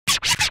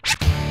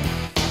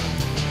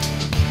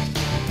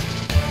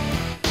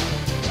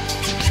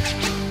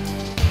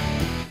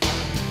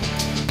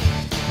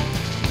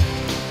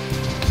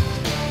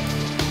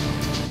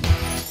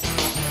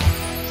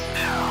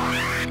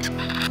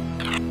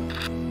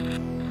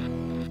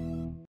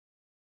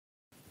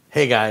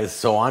Hey guys,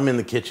 so I'm in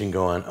the kitchen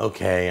going,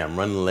 okay, I'm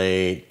running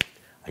late.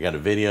 I got a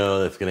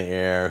video that's gonna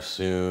air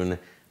soon,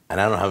 and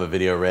I don't have a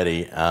video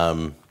ready.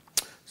 So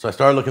I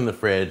started looking in the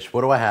fridge. What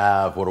do I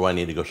have? What do I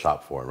need to go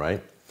shop for,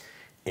 right?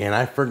 And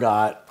I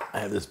forgot, I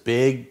have this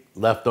big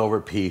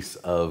leftover piece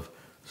of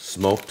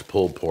smoked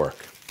pulled pork.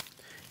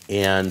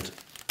 And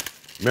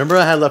remember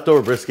I had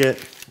leftover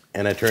brisket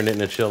and I turned it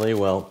into chili?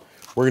 Well,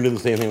 we're gonna do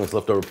the same thing with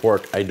leftover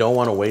pork. I don't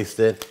wanna waste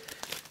it.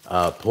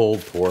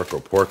 Pulled pork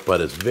or pork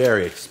butt is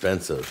very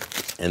expensive.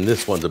 And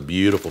this one's a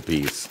beautiful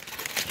piece.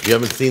 If you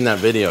haven't seen that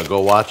video, go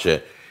watch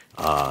it.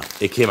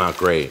 It came out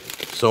great.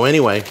 So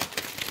anyway,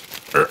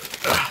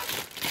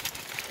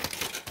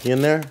 he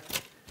in there?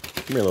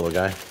 Come here, little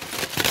guy.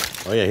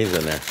 Oh yeah, he's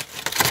in there.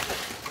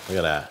 Look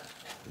at that.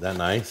 Is that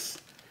nice?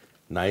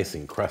 Nice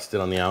and crusted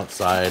on the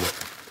outside.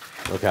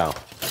 Look how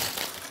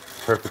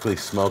perfectly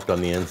smoked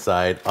on the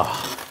inside.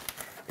 Oh,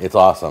 it's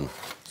awesome.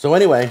 So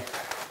anyway,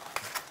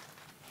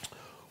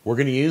 we're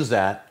gonna use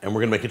that and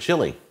we're gonna make a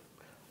chili.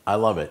 I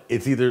love it.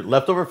 It's either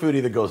leftover food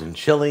either goes in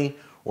chili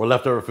or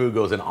leftover food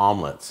goes in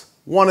omelets.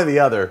 One or the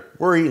other,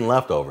 we're eating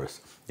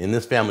leftovers. In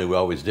this family, we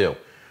always do.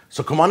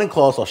 So come on in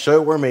close, I'll show you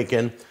what we're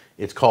making.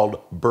 It's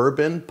called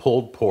Bourbon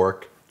pulled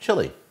pork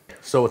chili.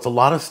 So it's a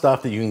lot of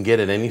stuff that you can get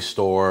at any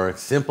store,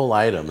 simple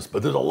items,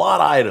 but there's a lot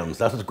of items.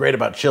 That's what's great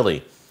about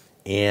chili.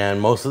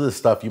 And most of this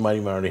stuff you might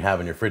even already have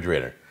in your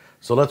refrigerator.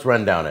 So let's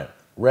run down it.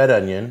 Red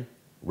onion,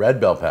 red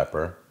bell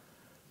pepper,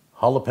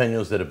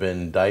 jalapenos that have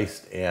been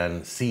diced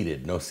and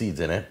seeded, no seeds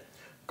in it,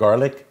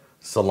 garlic,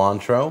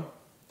 cilantro.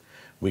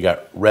 We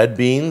got red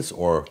beans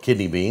or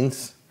kidney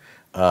beans,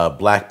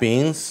 black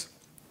beans,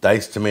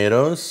 diced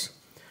tomatoes.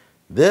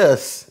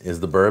 This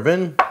is the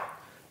bourbon.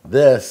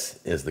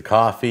 This is the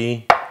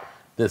coffee.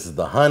 This is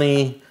the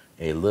honey,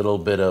 a little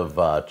bit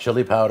of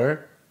chili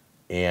powder,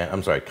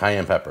 and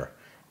cayenne pepper,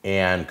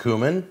 and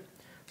cumin,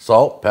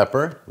 salt,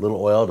 pepper, a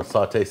little oil to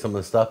saute some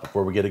of the stuff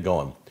before we get it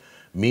going.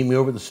 Meet me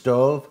over the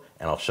stove,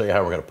 and I'll show you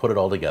how we're gonna put it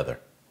all together.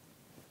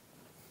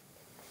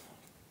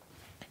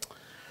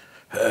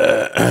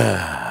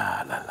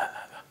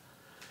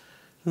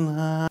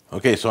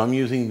 Okay, so I'm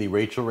using the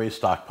Rachel Ray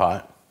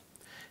stockpot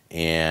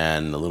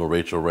and the little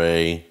Rachel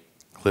Ray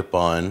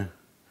clip-on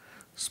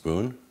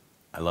spoon.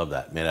 I love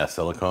that, made out of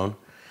silicone.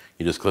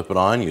 You just clip it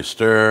on, you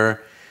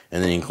stir,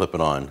 and then you can clip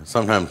it on.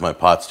 Sometimes my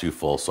pot's too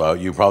full, so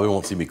you probably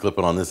won't see me clip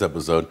it on this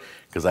episode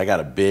because I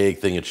got a big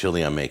thing of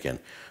chili I'm making.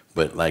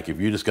 But like if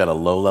you just got a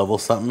low level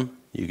something,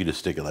 you can just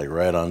stick it like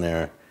right on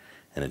there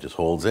and it just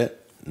holds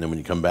it. And then when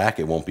you come back,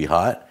 it won't be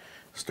hot.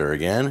 Stir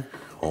again,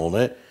 hold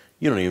it.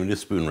 You don't even do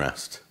spoon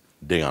rest.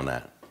 Dig on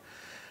that.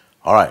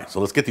 All right, so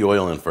let's get the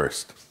oil in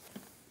first.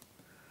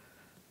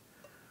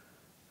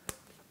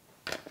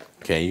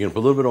 Okay, you're gonna put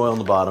a little bit of oil on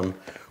the bottom.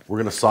 We're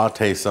gonna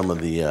saute some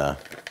of the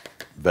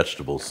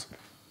vegetables.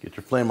 Get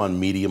your flame on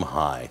medium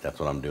high. That's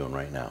what I'm doing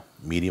right now,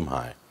 medium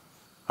high.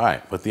 All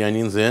right, put the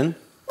onions in.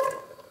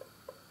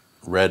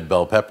 Red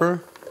bell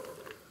pepper,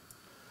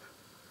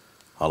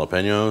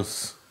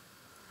 jalapenos,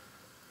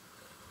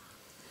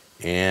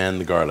 and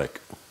the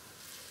garlic.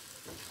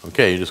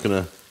 Okay, you're just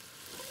gonna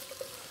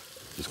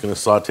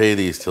saute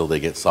these till they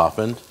get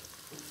softened.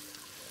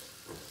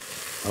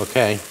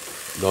 Okay,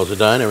 those are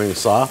done, everything's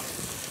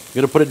soft.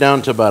 You're gonna put it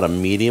down to about a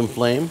medium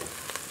flame.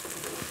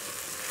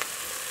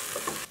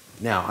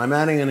 Now, I'm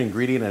adding an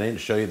ingredient I didn't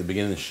show you at the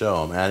beginning of the show.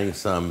 I'm adding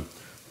some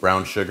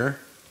brown sugar.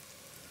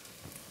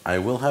 I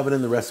will have it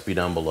in the recipe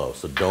down below,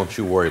 so don't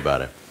you worry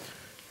about it.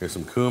 Here's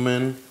some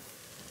cumin,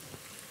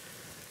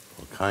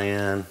 a little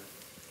cayenne.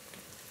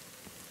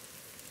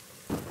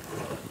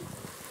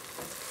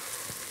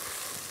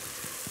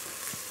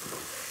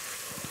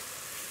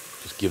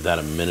 Just give that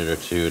a minute or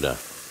two to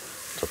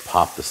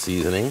pop the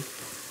seasoning.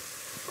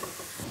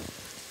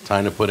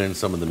 Time to put in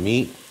some of the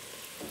meat.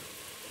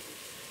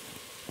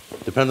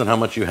 Depends on how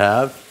much you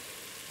have.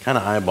 Kind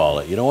of eyeball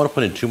it. You don't want to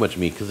put in too much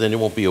meat because then it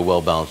won't be a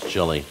well-balanced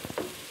chili.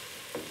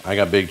 I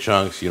got big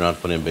chunks. You don't have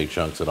to put in big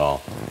chunks at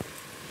all.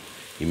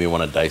 You may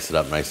want to dice it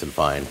up nice and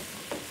fine.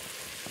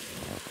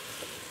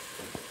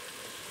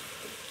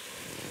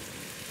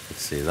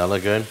 Let's see, does that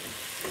look good?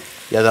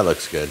 Yeah, that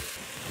looks good.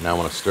 Now I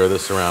want to stir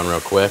this around real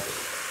quick.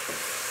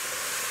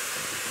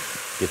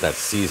 Get that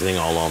seasoning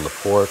all on the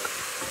pork.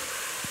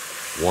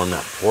 Warm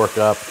that pork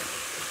up.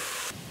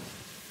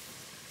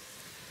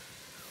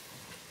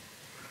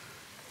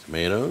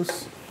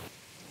 Tomatoes.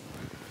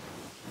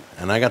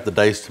 And I got the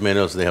diced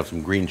tomatoes, they have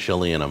some green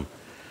chili in them.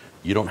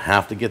 You don't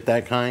have to get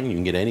that kind. You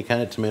can get any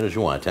kind of tomatoes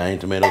you want. Italian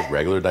tomatoes,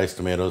 regular diced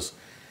tomatoes,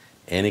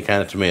 any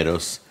kind of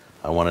tomatoes.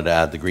 I wanted to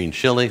add the green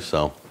chili,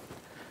 so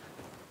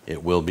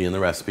it will be in the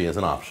recipe as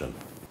an option.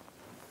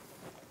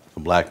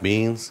 Some black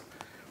beans,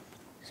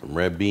 some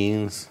red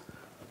beans.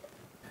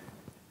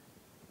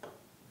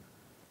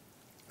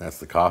 That's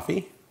the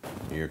coffee.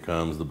 Here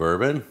comes the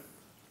bourbon.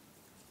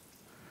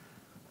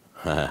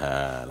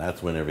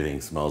 That's when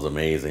everything smells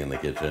amazing in the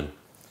kitchen.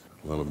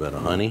 A little bit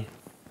of honey.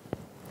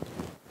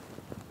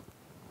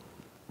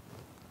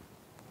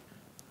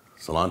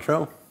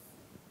 Cilantro.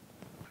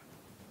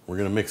 We're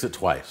gonna mix it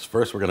twice.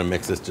 First, we're gonna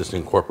mix this just to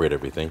incorporate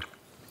everything.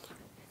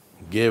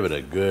 Give it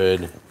a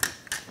good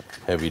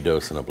heavy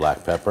dose of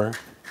black pepper.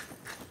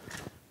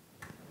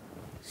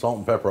 Salt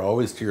and pepper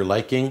always to your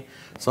liking.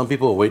 Some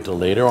people will wait till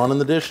later on in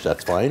the dish.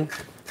 That's fine.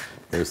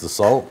 Here's the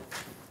salt.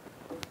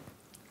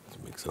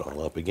 Let's mix it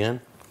all up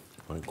again.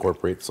 I'll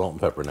incorporate salt and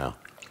pepper now.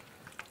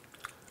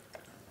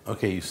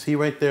 Okay, you see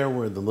right there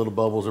where the little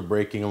bubbles are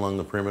breaking along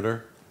the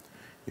perimeter?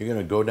 You're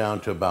gonna go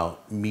down to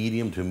about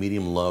medium to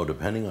medium low,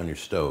 depending on your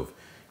stove.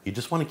 You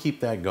just wanna keep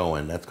that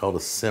going. That's called a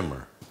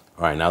simmer.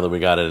 All right, now that we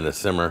got it in a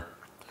simmer,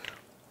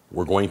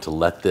 we're going to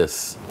let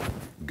this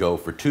go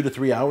for 2 to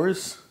 3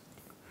 hours.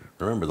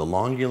 Remember, the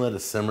longer you let it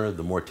simmer,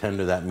 the more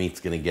tender that meat's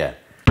gonna get.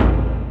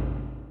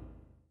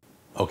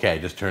 Okay, I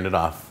just turned it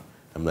off.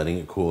 I'm letting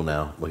it cool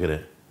now. Look at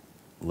it.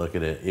 Look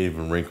at it. It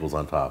even wrinkles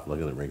on top. Look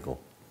at it wrinkle.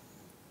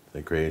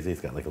 Isn't that crazy?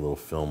 It's got like a little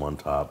film on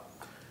top.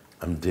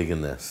 I'm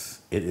digging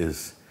this. It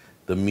is,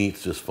 the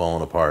meat's just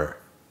falling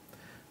apart.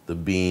 The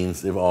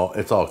beans,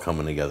 it's all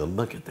coming together.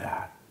 Look at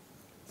that.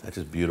 Is that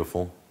just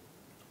beautiful?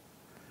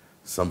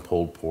 Some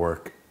pulled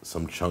pork,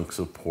 some chunks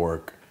of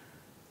pork.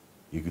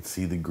 You could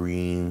see the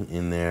green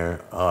in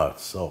there. Oh,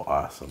 it's so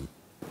awesome.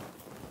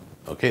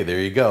 Okay, there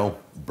you go.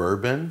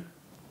 Bourbon,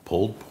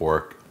 pulled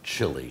pork,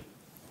 chili.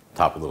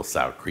 Top with a little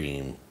sour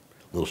cream,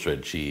 little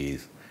shredded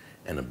cheese,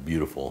 and a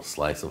beautiful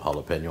slice of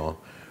jalapeno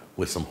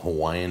with some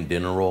Hawaiian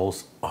dinner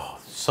rolls. Oh,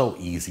 so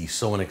easy,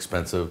 so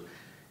inexpensive.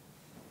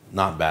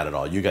 Not bad at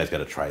all. You guys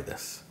gotta try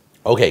this.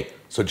 Okay,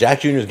 so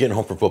Jack Jr. is getting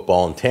home from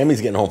football and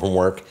Tammy's getting home from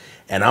work,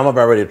 and I'm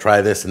about ready to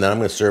try this, and then I'm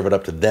gonna serve it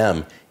up to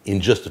them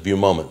in just a few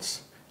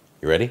moments.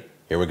 You ready?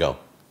 Here we go.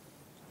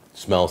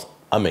 Smells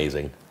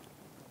amazing.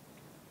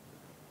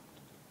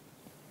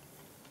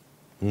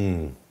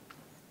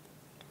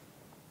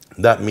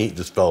 That meat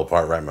just fell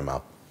apart right in my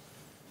mouth.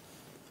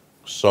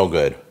 So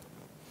good.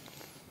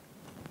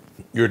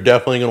 You're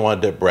definitely gonna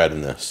want to dip bread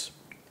in this.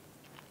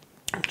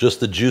 Just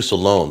the juice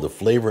alone, the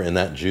flavor in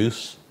that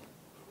juice,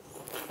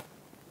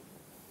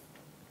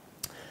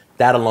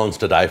 that alone's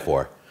to die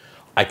for.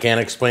 I can't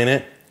explain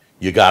it.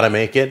 You gotta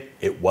make it.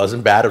 It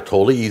wasn't bad or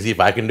totally easy. If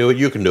I can do it,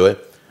 you can do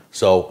it.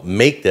 So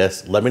make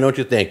this, let me know what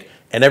you think.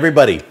 And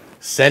everybody,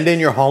 send in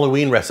your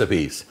Halloween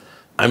recipes.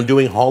 I'm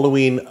doing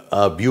Halloween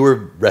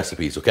viewer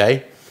recipes,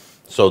 okay?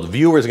 So the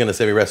viewer is gonna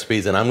send me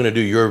recipes and I'm gonna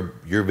do your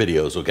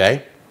videos,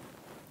 okay?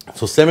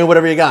 So send me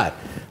whatever you got.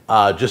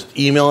 Just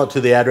email it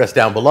to the address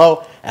down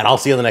below and I'll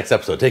see you on the next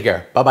episode. Take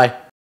care,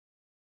 bye-bye.